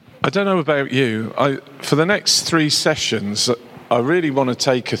I don't know about you. For the next 3 sessions, I really want to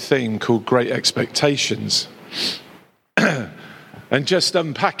take a theme called Great Expectations and just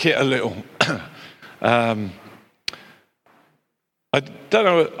unpack it a little. I don't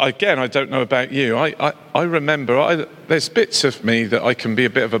know. Again, I don't know about you. I remember there's bits of me that I can be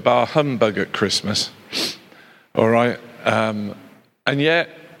a bit of a bar humbug at Christmas. All right, and yet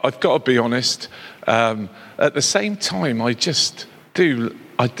I've got to be honest. At the same time, I do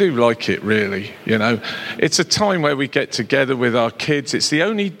like it, really. You know, it's a time where we get together with our kids. It's the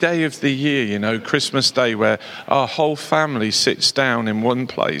only day of the year, you know, Christmas Day, where our whole family sits down in one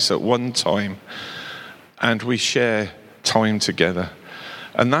place at one time, and we share time together,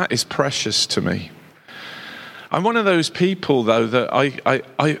 and that is precious to me. I'm one of those people, though, that I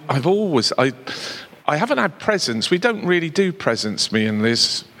haven't had presents. We don't really do presents, me and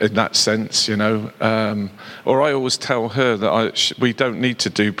Liz, in that sense, you know. Or I always tell her that we don't need to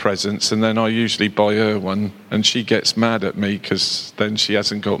do presents, and then I usually buy her one, and she gets mad at me because then she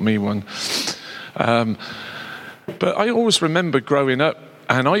hasn't got me one. But I always remember growing up,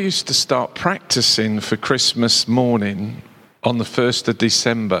 and I used to start practicing for Christmas morning on the 1st of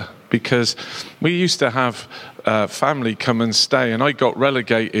December, because we used to have family come and stay, and I got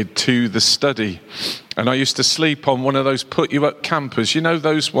relegated to the study, and I used to sleep on one of those put-you-up campers, you know,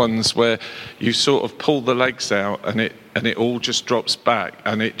 those ones where you sort of pull the legs out and it all just drops back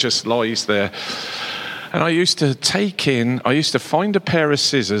and it just lies there. And I used to find a pair of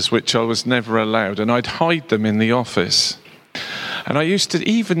scissors, which I was never allowed, and I'd hide them in the office. And I used to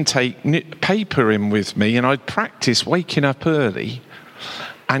even take paper in with me, and I'd practice waking up early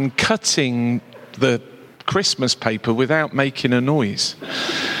and cutting the Christmas paper without making a noise.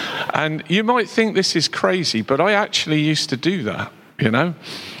 And you might think this is crazy, but I actually used to do that, you know.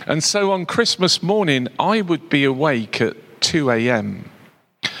 And so on Christmas morning, I would be awake at 2 a.m.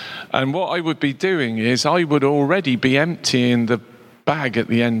 And what I would be doing is I would already be emptying the bag at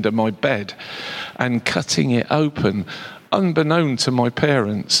the end of my bed and cutting it open, unbeknown to my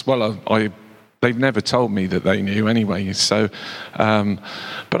parents. Well, they've never told me that they knew anyway. So,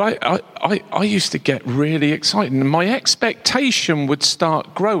 but I used to get really excited. And my expectation would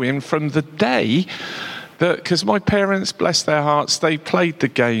start growing from the day that, because my parents, bless their hearts, they played the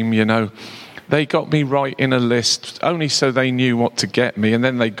game, you know. They got me right in a list, only so they knew what to get me, and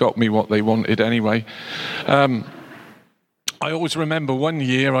then they got me what they wanted anyway. I always remember one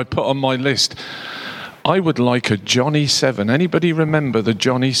year I put on my list, I would like a Johnny 7. Anybody remember the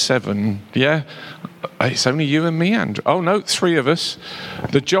Johnny 7? Yeah? It's only you and me, Andrew. Oh, no, 3 of us.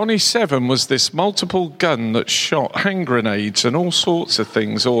 The Johnny 7 was this multiple gun that shot hand grenades and all sorts of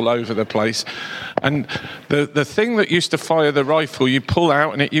things all over the place. And the thing that used to fire the rifle, you pull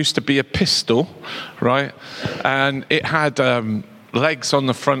out, and it used to be a pistol, right? And it had legs on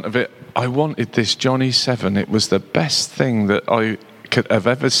the front of it. I wanted this Johnny 7. It was the best thing that I could have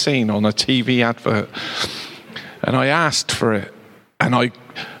ever seen on a TV advert, and I asked for it, and I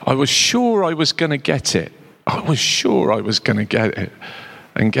was sure I was going to get it.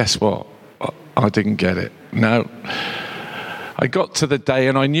 And guess what? I didn't get it. No. I got to the day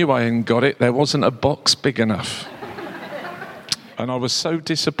and I knew I hadn't got it. There wasn't a box big enough. And I was so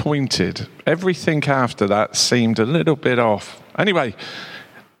disappointed. Everything after that seemed a little bit off. Anyway,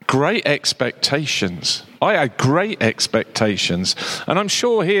 great expectations. I had great expectations. And I'm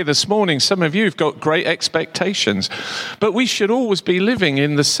sure here this morning, some of you have got great expectations. But we should always be living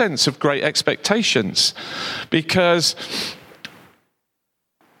in the sense of great expectations. Because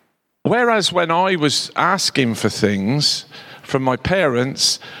whereas when I was asking for things from my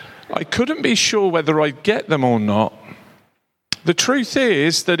parents, I couldn't be sure whether I'd get them or not. The truth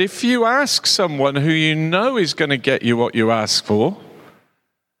is that if you ask someone who you know is going to get you what you ask for,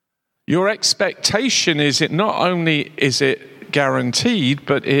 your expectation is it not only is it guaranteed,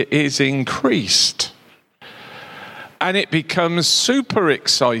 but it is increased. And it becomes super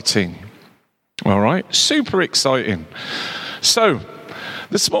exciting. All right? Super exciting. So,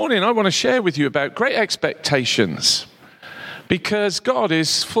 this morning I want to share with you about great expectations. Because God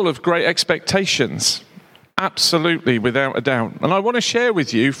is full of great expectations. Absolutely, without a doubt. And I want to share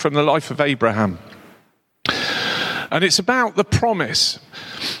with you from the life of Abraham. And it's about the promise.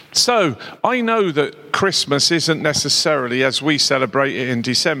 So, I know that Christmas isn't necessarily, as we celebrate it in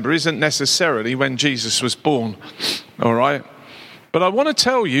December, isn't necessarily when Jesus was born, all right? But I want to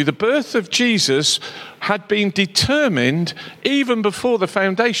tell you, the birth of Jesus had been determined even before the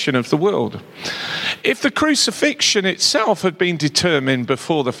foundation of the world. If the crucifixion itself had been determined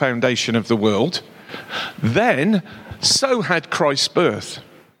before the foundation of the world, then so had Christ's birth.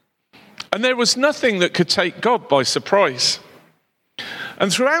 And there was nothing that could take God by surprise.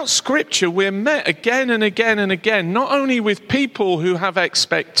 And throughout Scripture, we're met again and again and again, not only with people who have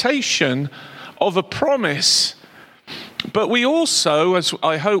expectation of a promise, but we also, as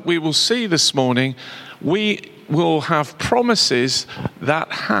I hope we will see this morning, we will have promises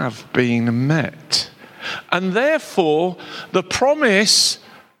that have been met. And therefore, the promise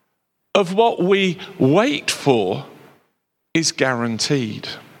of what we wait for is guaranteed.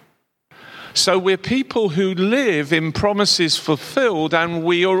 So we're people who live in promises fulfilled, and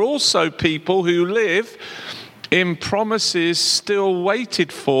we are also people who live in promises still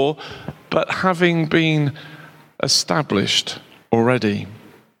waited for, but having been established already.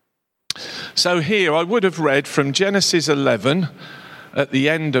 So here I would have read from Genesis 11, at the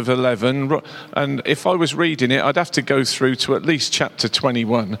end of 11, and if I was reading it, I'd have to go through to at least chapter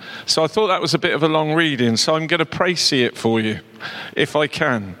 21. So I thought that was a bit of a long reading, so I'm going to pray-see it for you, if I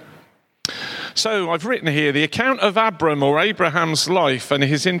can. So I've written here, the account of Abram, or Abraham's life and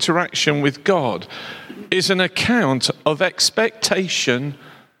his interaction with God, is an account of expectation,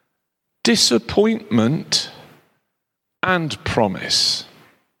 disappointment, and promise.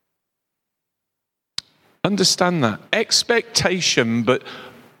 Understand that. Expectation, but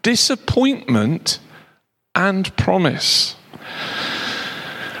disappointment and promise.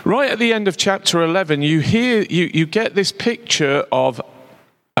 Right at the end of chapter 11, you get this picture of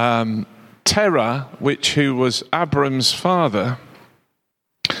Terah, who was Abram's father.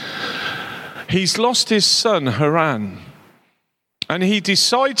 He's lost his son Haran, and he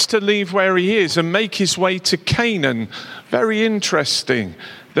decides to leave where he is and make his way to Canaan. Very interesting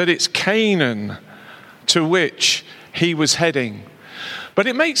that it's Canaan to which he was heading. But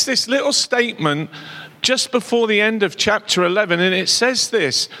it makes this little statement just before the end of chapter 11, and it says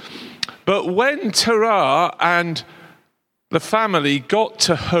this: but when Terah and the family got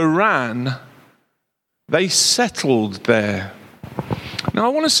to Haran, they settled there. Now I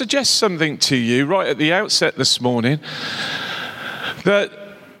want to suggest something to you right at the outset this morning, that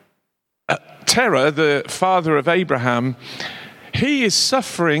Terah, the father of Abraham, he is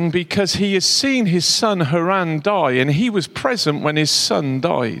suffering because he has seen his son Haran die, and he was present when his son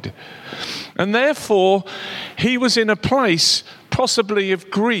died. And therefore, he was in a place possibly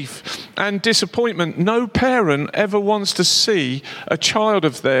of grief and disappointment. No parent ever wants to see a child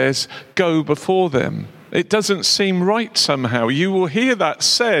of theirs go before them. It doesn't seem right somehow. You will hear that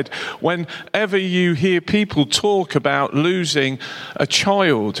said whenever you hear people talk about losing a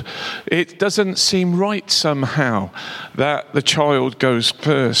child. It doesn't seem right somehow that the child goes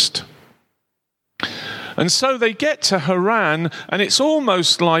first. And so they get to Haran, and it's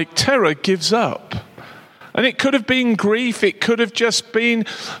almost like Terah gives up. And it could have been grief. It could have just been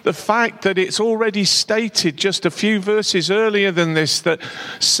the fact that it's already stated just a few verses earlier than this that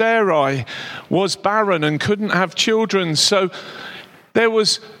Sarai was barren and couldn't have children. So there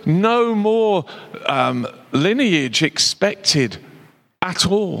was no more lineage expected at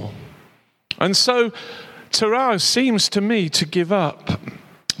all. And so Terah seems to me to give up.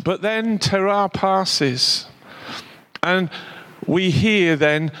 But then Terah passes. And we hear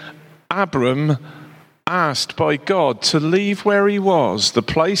then Abram asked by God to leave where he was, the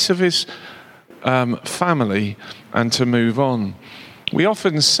place of his family, and to move on. We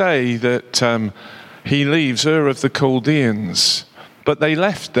often say that he leaves Ur of the Chaldeans, but they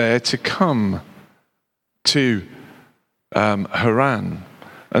left there to come to Haran.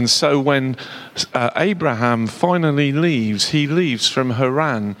 And so when Abraham finally leaves, he leaves from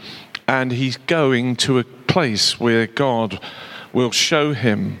Haran, and he's going to a place where God will show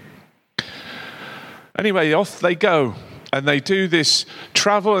him. Anyway, off they go, and they do this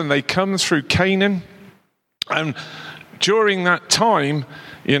travel, and they come through Canaan. And during that time,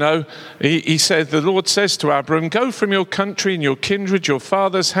 he said, the Lord says to Abram, go from your country and your kindred, your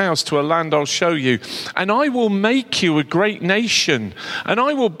father's house, to a land I'll show you. And I will make you a great nation, and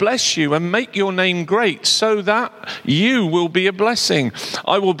I will bless you and make your name great, so that you will be a blessing.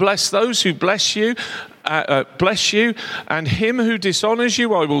 I will bless those who bless you, and him who dishonors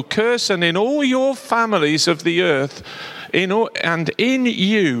you I will curse, and in all your families of the earth, in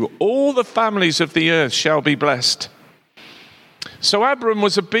you all the families of the earth shall be blessed. So Abram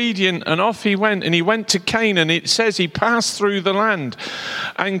was obedient, and off he went, and he went to Canaan. It says he passed through the land,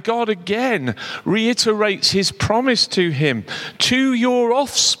 and God again reiterates his promise to him. To your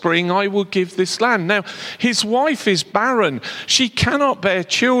offspring I will give this land. Now, his wife is barren. She cannot bear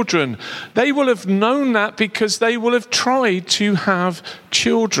children. They will have known that because they will have tried to have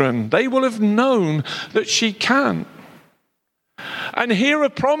children. They will have known that she can't. And here are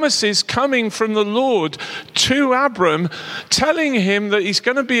promises coming from the Lord to Abram, telling him that he's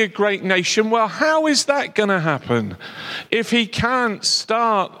going to be a great nation. Well, how is that going to happen if he can't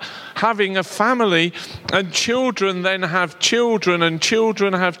start having a family, and children then have children, and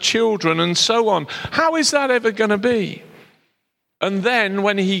children have children, and so on? How is that ever going to be? And then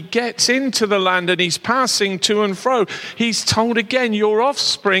when he gets into the land and he's passing to and fro, he's told again, to your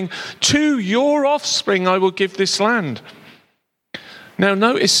offspring I will give this land. Now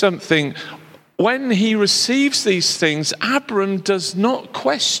notice something. When he receives these things, Abram does not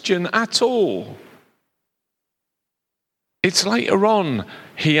question at all. It's later on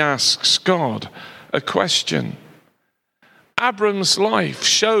he asks God a question. Abram's life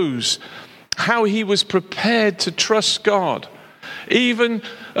shows how he was prepared to trust God. Even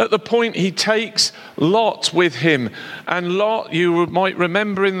at the point he takes Lot with him. And Lot, you might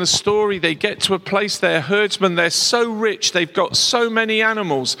remember in the story, they get to a place, they're herdsmen, they're so rich, they've got so many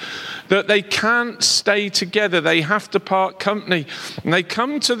animals that they can't stay together. They have to part company. And they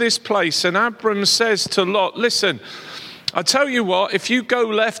come to this place, and Abram says to Lot, listen, I tell you what, if you go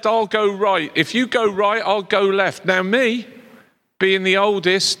left, I'll go right. If you go right, I'll go left. Now me, being the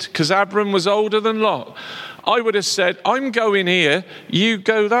oldest, because Abram was older than Lot, I would have said, I'm going here, you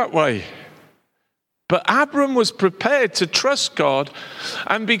go that way. But Abram was prepared to trust God,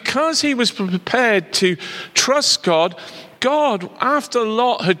 and because he was prepared to trust God, after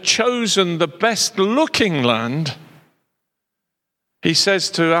Lot had chosen the best looking land, he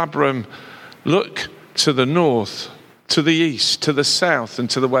says to Abram, look to the north, to the east, to the south, and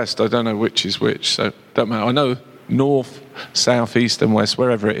to the west. I don't know which is which, so don't matter. I know north, south, east, and west,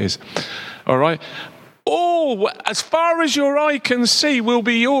 wherever it is. All right? All, as far as your eye can see, will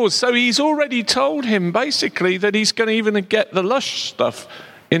be yours. So he's already told him, basically, that he's going to even get the lush stuff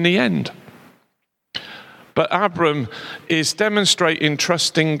in the end. But Abram is demonstrating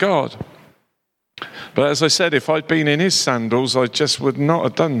trust in God. But as I said, if I'd been in his sandals, I just would not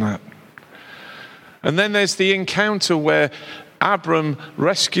have done that. And then there's the encounter where Abram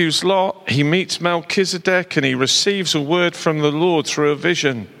rescues Lot. He meets Melchizedek, and he receives a word from the Lord through a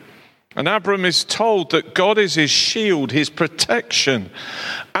vision. And Abram is told that God is his shield, his protection,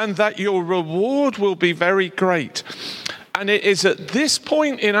 and that your reward will be very great. And it is at this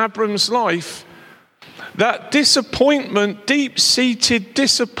point in Abram's life that disappointment, deep-seated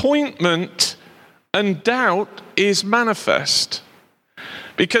disappointment and doubt is manifest.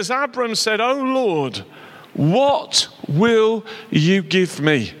 Because Abram said, "Oh Lord, what will you give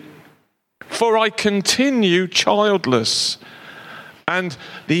me? For I continue childless. And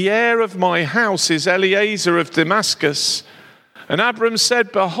the heir of my house is Eliezer of Damascus." And Abram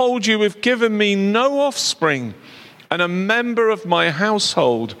said, "Behold, you have given me no offspring, and a member of my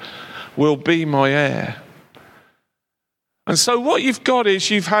household will be my heir." And so what you've got is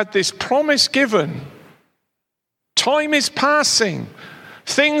you've had this promise given. Time is passing.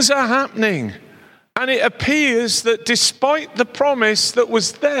 Things are happening. And it appears that despite the promise that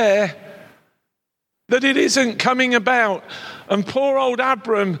was there, that it isn't coming about. And poor old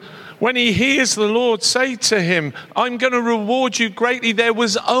Abram, when he hears the Lord say to him, "I'm going to reward you greatly," there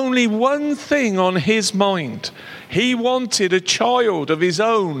was only one thing on his mind. He wanted a child of his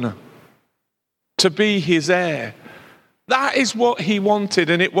own to be his heir. That is what he wanted,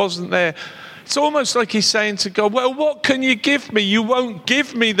 and it wasn't there. It's almost like he's saying to God, "Well, what can you give me? You won't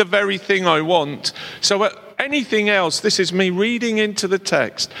give me the very thing I want. So anything else," this is me reading into the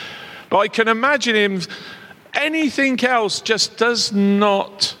text, but I can imagine him, anything else just does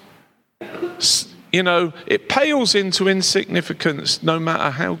not, it pales into insignificance no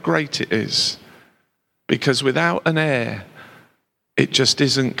matter how great it is. Because without an heir, it just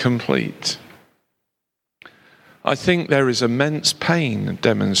isn't complete. I think there is immense pain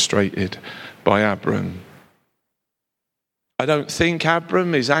demonstrated by Abram. I don't think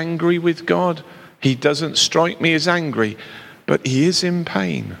Abram is angry with God. He doesn't strike me as angry, but he is in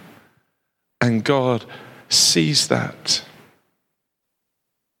pain. And God sees that.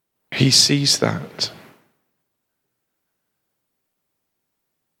 He sees that.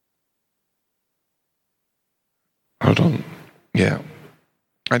 Hold on. Yeah.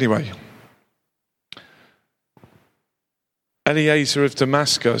 Anyway. Eliezer of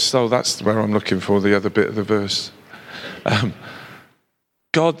Damascus, that's where I'm looking for, the other bit of the verse.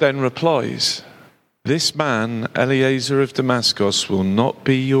 God then replies, "This man, Eliezer of Damascus, will not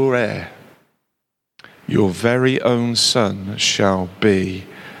be your heir. Your very own son shall be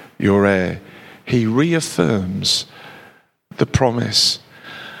your heir." He reaffirms the promise.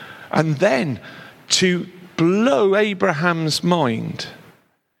 And then, to blow Abraham's mind,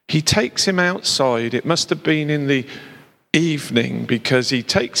 he takes him outside. It must have been in the evening because he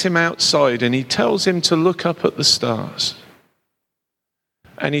takes him outside and he tells him to look up at the stars.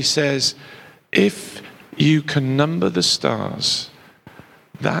 And he says, if you can number the stars,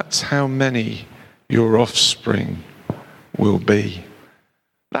 that's how many your offspring will be.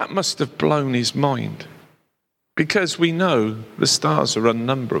 That must have blown his mind, because we know the stars are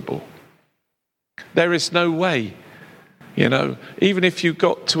unnumberable. There is no way, even if you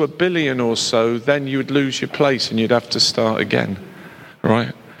got to 1 billion or so, then you would lose your place and you'd have to start again,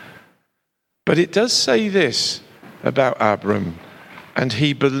 right? But it does say this about Abram, and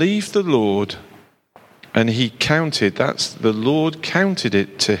he believed the Lord, and the Lord counted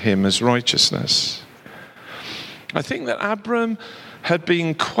it to him as righteousness. I think that Abram had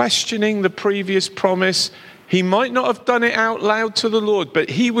been questioning the previous promise. He might not have done it out loud to the Lord, but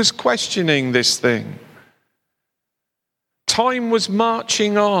he was questioning this thing. Time was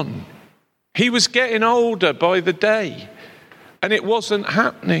marching on. He was getting older by the day, and it wasn't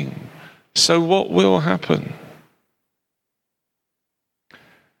happening. So what will happen?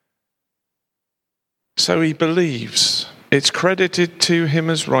 So he believes. It's credited to him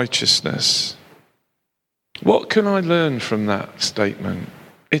as righteousness. What can I learn from that statement?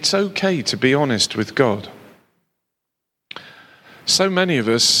 It's okay to be honest with God. So many of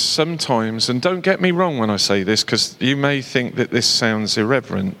us sometimes, and don't get me wrong when I say this, because you may think that this sounds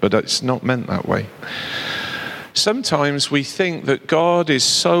irreverent, but it's not meant that way. Sometimes we think that God is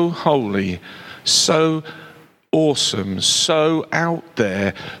so holy, so awesome, so out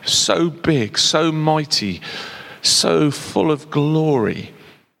there, so big, so mighty, so full of glory,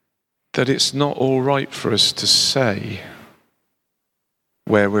 that it's not all right for us to say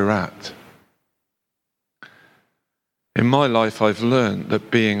where we're at. In my life, I've learned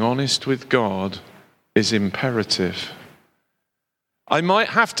that being honest with God is imperative. I might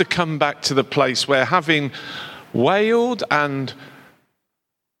have to come back to the place where, having wailed and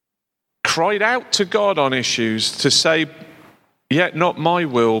cried out to God on issues, to say, yet not my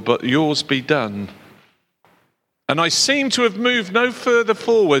will, but yours be done. And I seem to have moved no further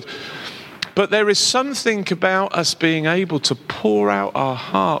forward, but there is something about us being able to pour out our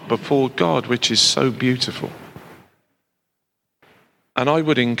heart before God, which is so beautiful. And I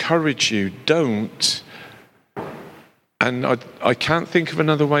would encourage you, don't, and I can't think of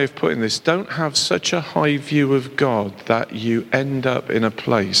another way of putting this, don't have such a high view of God that you end up in a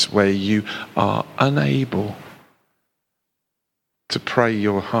place where you are unable to pray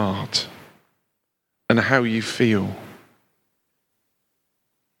your heart and how you feel.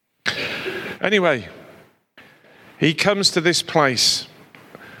 Anyway, he comes to this place,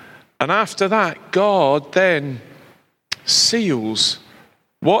 and after that, God then seals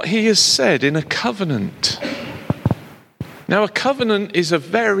what he has said in a covenant. Now, a covenant is a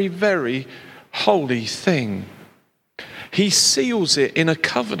very, very holy thing. He seals it in a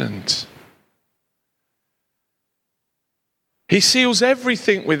covenant. He seals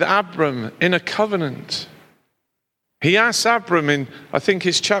everything with Abram in a covenant. He asks Abram in, I think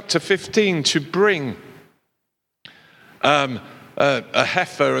it's chapter 15, to bring a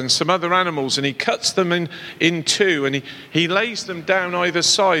heifer and some other animals, and he cuts them in two, and he lays them down either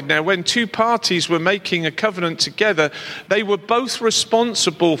side. Now, when two parties were making a covenant together, they were both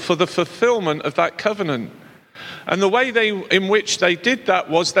responsible for the fulfillment of that covenant. And the way in which they did that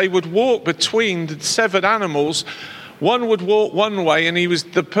was they would walk between the severed animals. One would walk one way, and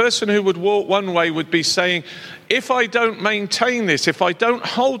the person who would walk one way would be saying, if I don't maintain this, if I don't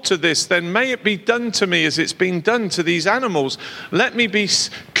hold to this, then may it be done to me as it's been done to these animals. Let me be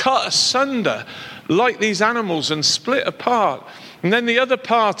cut asunder like these animals and split apart. And then the other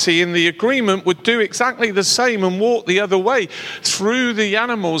party in the agreement would do exactly the same and walk the other way through the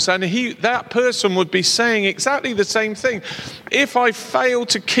animals. And that person would be saying exactly the same thing. If I fail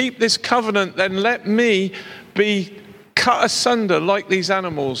to keep this covenant, then let me be cut asunder like these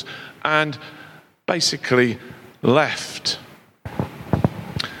animals and basically left.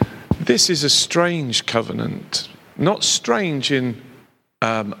 This is a strange covenant, not strange in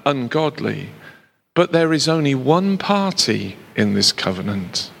ungodly, but there is only one party in this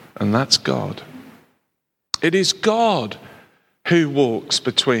covenant, and that's God. It is God who walks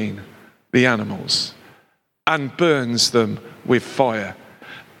between the animals and burns them with fire.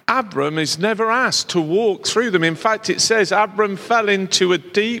 Abram is never asked to walk through them. In fact, it says Abram fell into a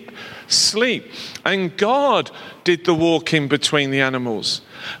deep sleep, and God did the walking between the animals.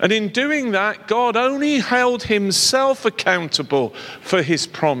 And in doing that, God only held himself accountable for his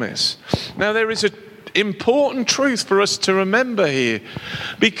promise. Now, there is an important truth for us to remember here,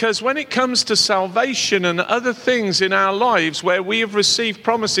 because when it comes to salvation and other things in our lives where we have received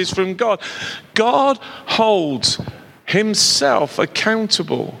promises from God, God holds himself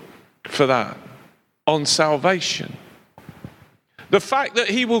accountable for that on salvation. The fact that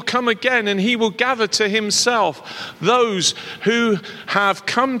he will come again and he will gather to himself those who have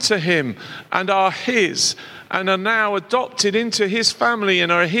come to him and are his and are now adopted into his family and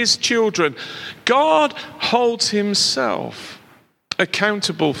are his children. God holds himself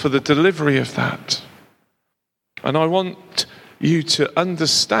accountable for the delivery of that. And I want you to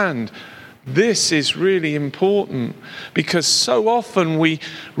understand this is really important, because so often we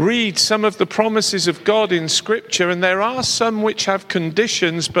read some of the promises of God in Scripture, and there are some which have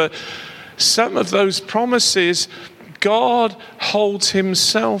conditions, but some of those promises God holds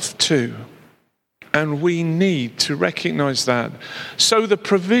himself to. And we need to recognize that. So the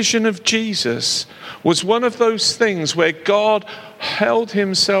provision of Jesus was one of those things where God held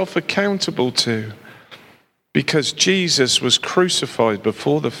himself accountable to, because Jesus was crucified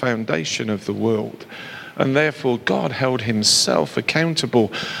before the foundation of the world. And therefore God held himself accountable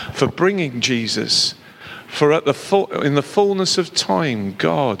for bringing Jesus. For in the fullness of time,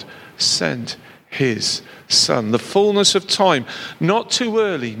 God sent his Son. The fullness of time, not too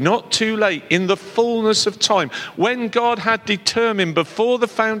early, not too late, in the fullness of time. When God had determined before the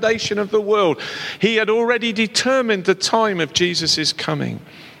foundation of the world, he had already determined the time of Jesus' coming,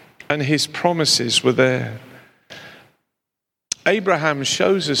 and his promises were there. Abraham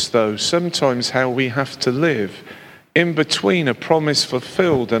shows us, though, sometimes how we have to live in between a promise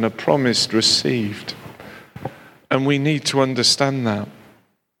fulfilled and a promise received. And we need to understand that.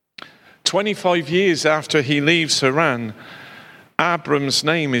 25 years after he leaves Haran, Abram's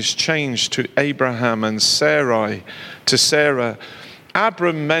name is changed to Abraham and Sarai to Sarah.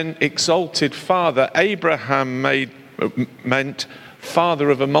 Abram meant exalted father. Abraham meant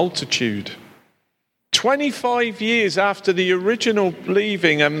father of a multitude. 25 years after the original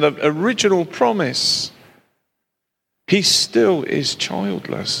leaving and the original promise, he still is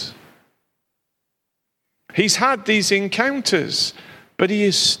childless. He's had these encounters, but he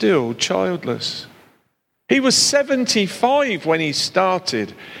is still childless. He was 75 when he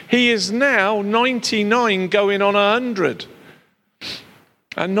started. He is now 99 going on 100.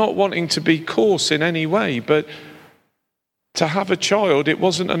 And not wanting to be coarse in any way, but to have a child, it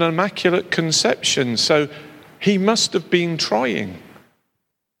wasn't an immaculate conception, so he must have been trying.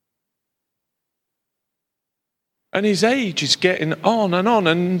 And his age is getting on,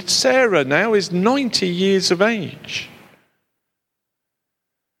 and Sarah now is 90 years of age.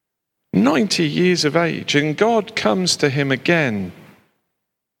 90 years of age, and God comes to him again.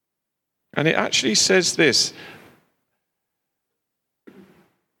 And it actually says this: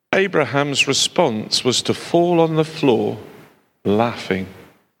 Abraham's response was to fall on the floor laughing.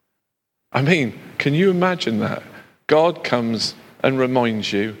 I mean, can you imagine that? God comes and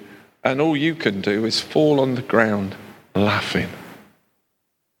reminds you, and all you can do is fall on the ground laughing.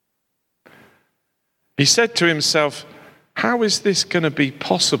 He said to himself, how is this going to be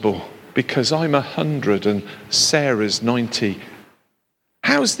possible? Because I'm 100 and Sarah's 90.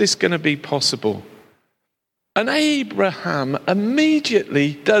 How's this going to be possible? And Abraham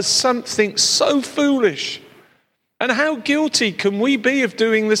immediately does something so foolish. And how guilty can we be of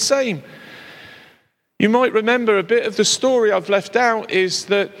doing the same? You might remember a bit of the story I've left out is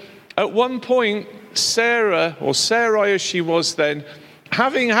that at one point, Sarah, or Sarai as she was then,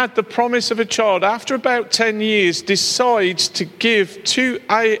 having had the promise of a child, after about 10 years, decides to give to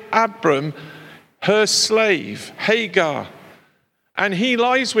Abram her slave, Hagar. And he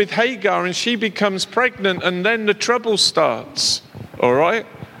lies with Hagar and she becomes pregnant, and then the trouble starts. All right?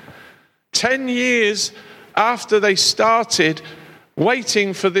 10 years after they started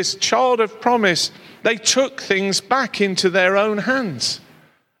waiting for this child of promise, they took things back into their own hands.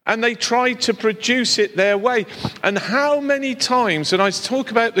 And they tried to produce it their way. And how many times, and I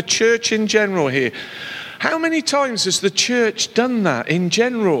talk about the church in general here, how many times has the church done that in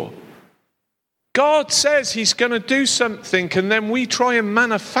general? God says he's going to do something, and then we try and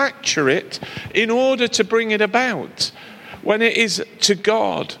manufacture it in order to bring it about, when it is to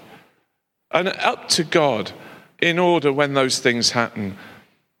God and up to God in order when those things happen.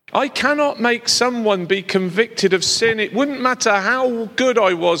 I cannot make someone be convicted of sin. It wouldn't matter how good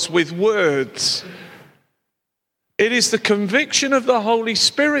I was with words. It is the conviction of the Holy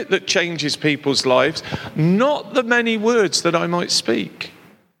Spirit that changes people's lives, not the many words that I might speak.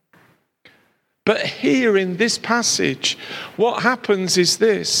 But here in this passage, what happens is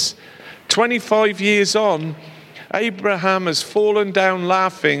this: 25 years on, Abraham has fallen down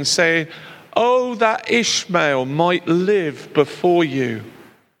laughing, saying, "Oh, that Ishmael might live before you."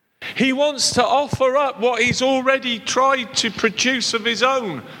 He wants to offer up what he's already tried to produce of his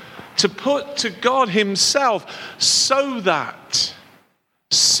own. to put to God himself so that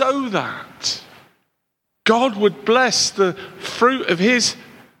God would bless the fruit of his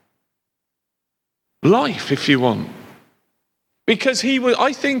life, if you want. Because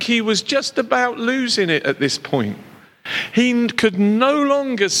I think he was just about losing it at this point. He could no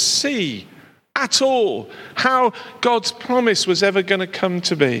longer see at all how God's promise was ever going to come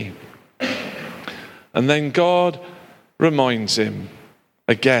to be. And then God reminds him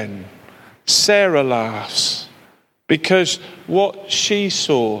again. Sarah laughs because what she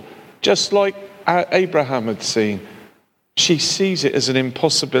saw, just like Abraham had seen, she sees it as an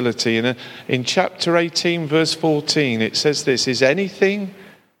impossibility. In chapter 18, verse 14, it says this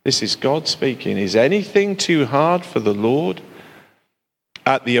is God speaking, is anything too hard for the Lord?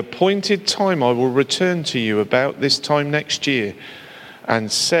 At the appointed time I will return to you about this time next year,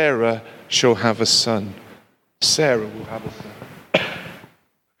 and Sarah shall have a son. Sarah will have a son.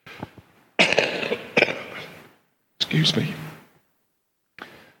 Excuse me.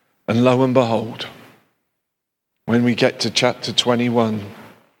 And lo and behold, when we get to chapter 21,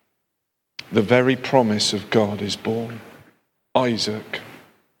 the very promise of God is born. Isaac.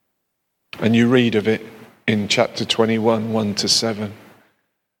 And you read of it in chapter 21, 1-7.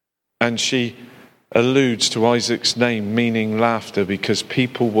 And she alludes to Isaac's name, meaning laughter, because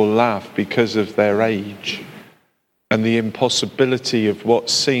people will laugh because of their age and the impossibility of what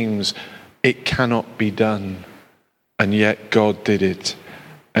seems it cannot be done. And yet God did it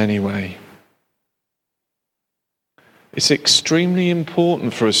anyway. It's extremely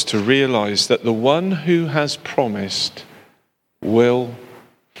important for us to realize that the one who has promised will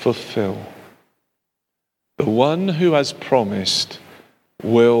fulfill. The one who has promised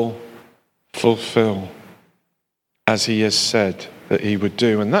will fulfill, as he has said that he would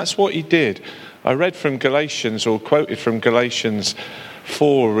do. And that's what he did. I read from Galatians, or quoted from Galatians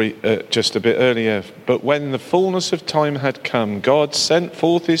 4 just a bit earlier. But when the fullness of time had come, God sent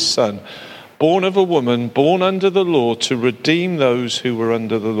forth his Son, born of a woman, born under the law, to redeem those who were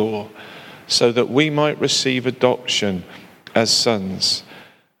under the law, so that we might receive adoption as sons.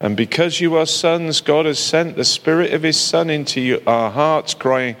 And because you are sons, God has sent the Spirit of his Son into our hearts,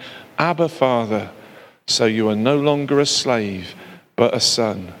 crying, Abba, Father. So you are no longer a slave, but a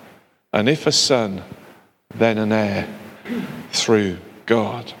son. And if a son, then an heir through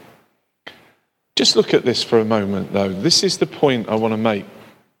God. Just look at this for a moment, though. This is the point I want to make.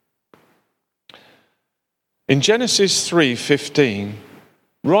 In Genesis 3:15,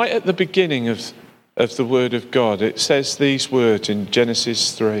 right at the beginning of the word of God, it says these words in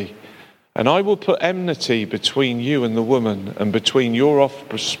Genesis 3. And I will put enmity between you and the woman, and between your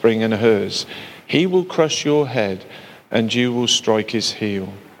offspring and hers. He will crush your head, and you will strike his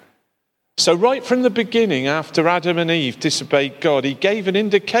heel. So right from the beginning, after Adam and Eve disobeyed God, he gave an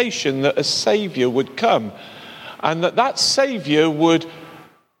indication that a saviour would come, and that saviour would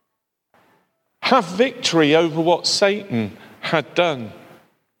have victory over what Satan had done.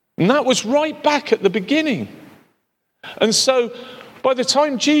 And that was right back at the beginning. And so by the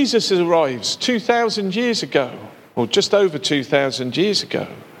time Jesus arrives 2,000 years ago, or just over 2,000 years ago,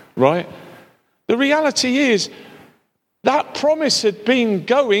 right? The reality is that promise had been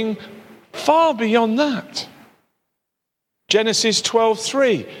going far beyond that. Genesis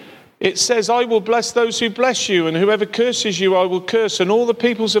 12:3, it says, I will bless those who bless you, and whoever curses you I will curse, and all the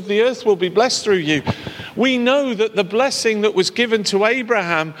peoples of the earth will be blessed through you. We know that the blessing that was given to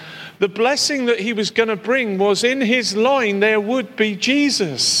Abraham, the blessing that he was going to bring, was in his line there would be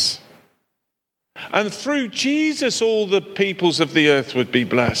Jesus. And through Jesus all the peoples of the earth would be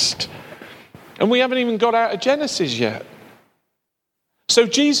blessed. And we haven't even got out of Genesis yet. So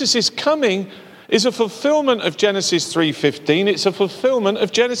Jesus' coming is a fulfillment of Genesis 3:15. It's a fulfillment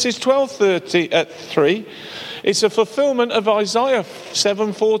of Genesis 12:3. It's a fulfillment of Isaiah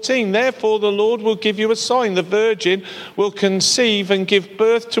 7:14. Therefore the Lord will give you a sign. The virgin will conceive and give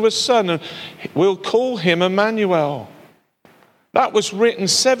birth to a son, and we'll call him Emmanuel. That was written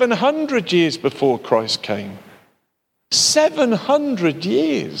 700 years before Christ came. 700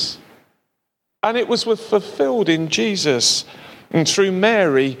 years. And it was fulfilled in Jesus, and through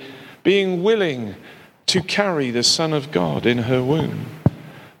Mary being willing to carry the Son of God in her womb.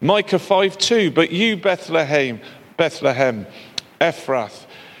 Micah 5:2, but you, Bethlehem, Ephrath,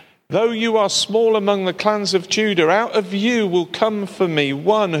 though you are small among the clans of Judah, out of you will come for me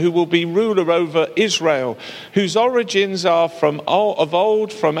one who will be ruler over Israel, whose origins are of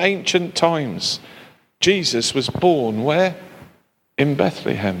old, from ancient times. Jesus was born where? In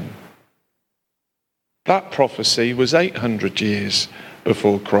Bethlehem. That prophecy was 800 years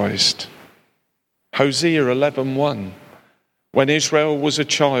before Christ. Hosea 11:1. When Israel was a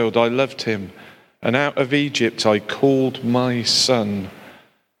child, I loved him, and out of Egypt I called my son.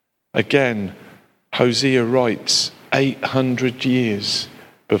 Again, Hosea writes 800 years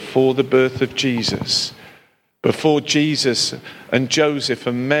before the birth of Jesus, before Jesus and Joseph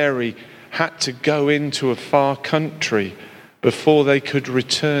and Mary had to go into a far country before they could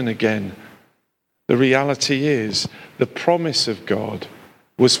return again. The reality is, the promise of God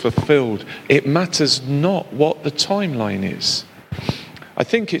was fulfilled. It matters not what the timeline is. I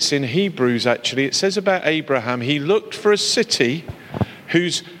think it's in Hebrews, actually. It says about Abraham, he looked for a city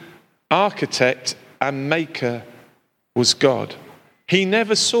whose architect and maker was God. He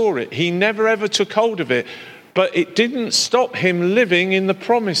never saw it. He never ever took hold of it. But it didn't stop him living in the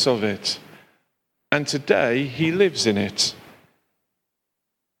promise of it. And today he lives in it.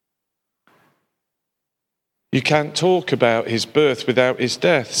 You can't talk about his birth without his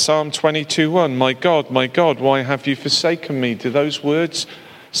death. Psalm 22:1, my God, why have you forsaken me? Do those words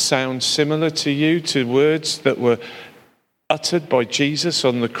sound similar to you, to words that were uttered by Jesus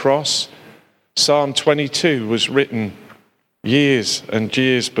on the cross? Psalm 22 was written years and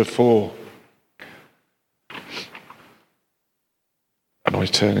years before. Am I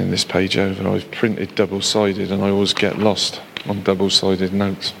turning this page over? I've printed double-sided and I always get lost on double-sided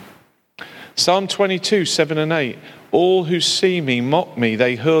notes. Psalm 22, 7 and 8. All who see me mock me.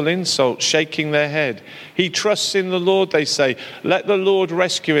 They hurl insults, shaking their head. He trusts in the Lord, they say. Let the Lord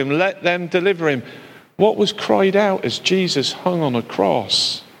rescue him. Let them deliver him. What was cried out as Jesus hung on a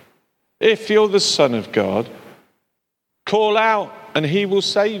cross? If you're the Son of God, call out and he will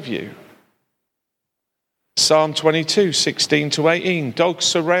save you. Psalm 22, 16 to 18. Dogs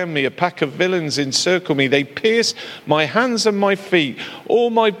surround me, a pack of villains encircle me. They pierce my hands and my feet. All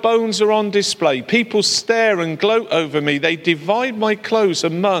my bones are on display. People stare and gloat over me. They divide my clothes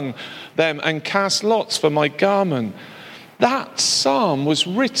among them and cast lots for my garment. That psalm was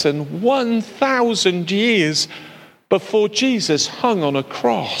written 1,000 years before Jesus hung on a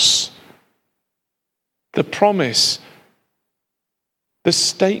cross. The promise, the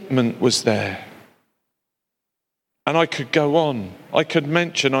statement was there. And I could go on. I could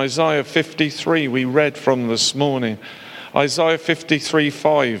mention Isaiah 53 we read from this morning. Isaiah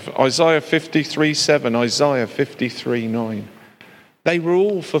 53:5, Isaiah 53:7, Isaiah 53:9. They were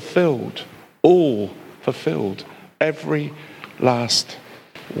all fulfilled. All fulfilled. Every last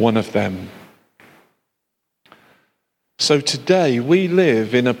one of them. So today we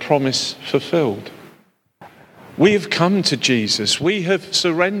live in a promise fulfilled. We have come to Jesus. We have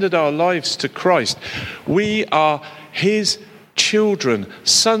surrendered our lives to Christ. We are his children,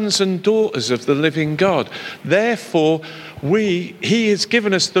 sons and daughters of the living God. Therefore, he has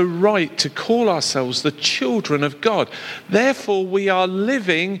given us the right to call ourselves the children of God. Therefore, we are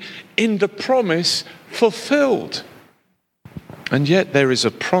living in the promise fulfilled. And yet there is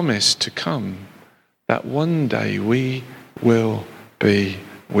a promise to come that one day we will be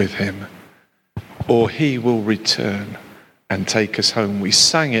with him. Or he will return and take us home. We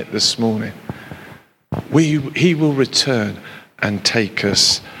sang it this morning. He will return and take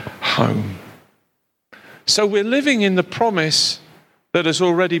us home. So we're living in the promise that has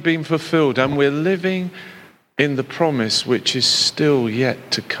already been fulfilled, and we're living in the promise which is still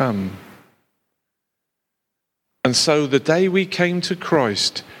yet to come. And so the day we came to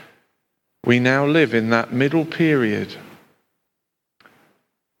Christ, we now live in that middle period.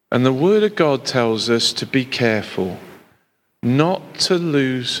 And the Word of God tells us to be careful, not to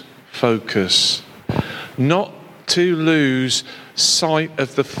lose focus, not to lose sight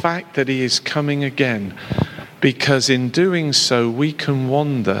of the fact that he is coming again, because in doing so we can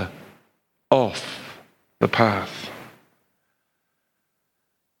wander off the path.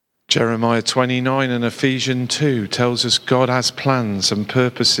 Jeremiah 29 and Ephesians 2 tells us God has plans and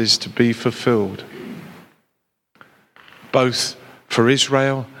purposes to be fulfilled, both for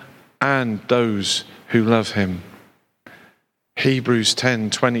Israel and those who love him. Hebrews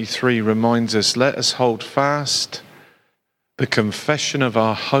 10:23 reminds us, let us hold fast the confession of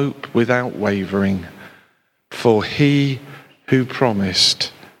our hope without wavering, for he who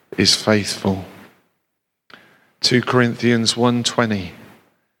promised is faithful. 2 Corinthians 1:20,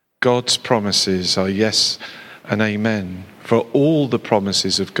 God's promises are yes and amen. For all the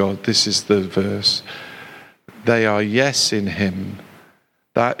promises of God, this is the verse, they are yes in him.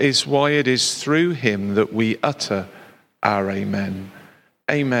 That is why it is through him that we utter our amen.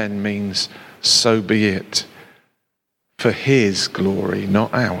 Amen means so be it, for his glory,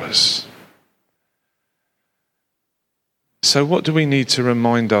 not ours. So what do we need to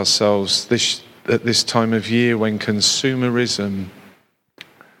remind ourselves at this time of year when consumerism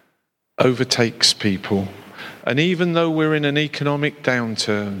overtakes people, And even though we're in an economic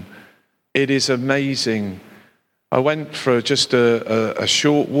downturn, it is amazing. I went for just a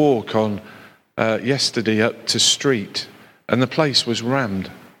short walk on yesterday up to Street, and the place was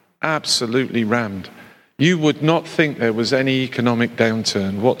rammed, absolutely rammed. You would not think there was any economic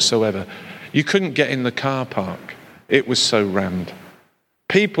downturn whatsoever. You couldn't get in the car park. It was so rammed.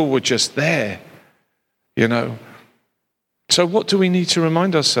 People were just there, you know. So what do we need to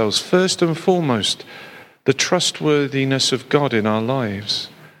remind ourselves? First and foremost, the trustworthiness of God in our lives.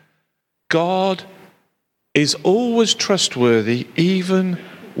 God is always trustworthy, even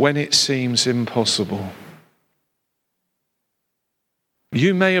when it seems impossible.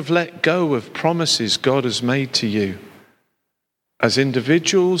 You may have let go of promises God has made to you. As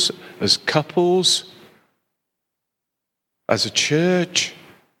individuals, as couples, as a church,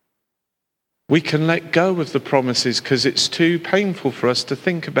 we can let go of the promises because it's too painful for us to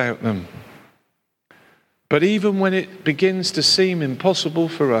think about them. But even when it begins to seem impossible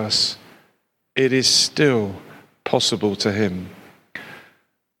for us, it is still possible to him.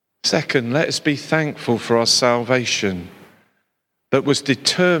 Second, let us be thankful for our salvation that was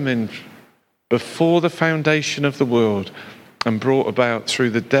determined before the foundation of the world and brought about through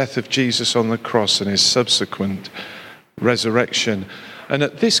the death of Jesus on the cross and his subsequent resurrection. And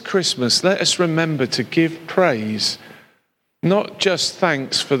at this Christmas, let us remember to give praise, not just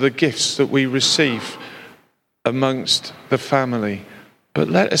thanks for the gifts that we receive amongst the family, but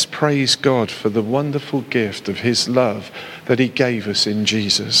let us praise God for the wonderful gift of his love that he gave us in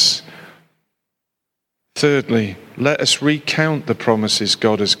Jesus. Thirdly, let us recount the promises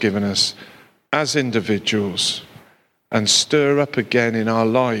God has given us as individuals and stir up again in our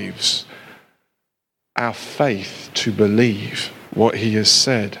lives our faith to believe what he has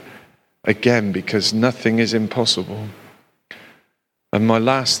said, again, because nothing is impossible. And my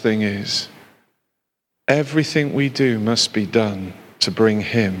last thing is, everything we do must be done to bring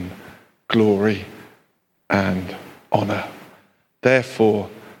him glory and honor. Therefore,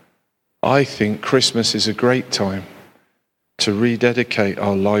 I think Christmas is a great time to rededicate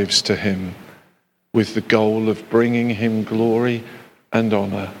our lives to him with the goal of bringing him glory and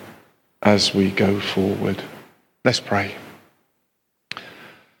honor as we go forward. Let's pray.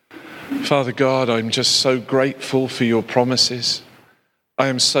 Father God, I'm just so grateful for your promises. I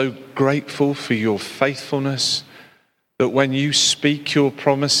am so grateful for your faithfulness, that when you speak your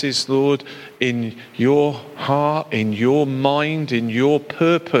promises, Lord, in your heart, in your mind, in your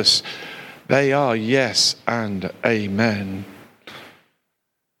purpose, they are yes and amen.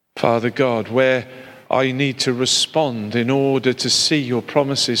 Father God, where I need to respond in order to see your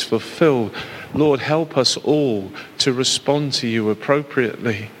promises fulfilled, Lord, help us all to respond to you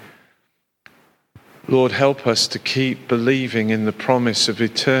appropriately. Lord, help us to keep believing in the promise of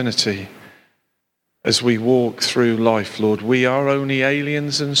eternity as we walk through life, Lord. We are only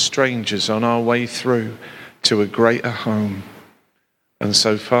aliens and strangers on our way through to a greater home. And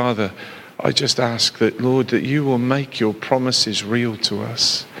so, Father, I just ask that, Lord, that you will make your promises real to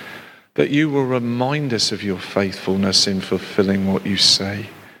us, that you will remind us of your faithfulness in fulfilling what you say.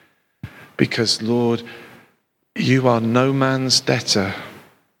 Because, Lord, you are no man's debtor.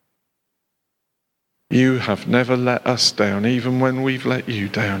 You have never let us down. Even when we've let you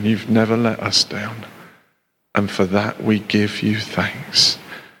down, you've never let us down. And for that, we give you thanks.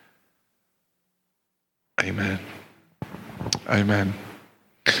 Amen. Amen.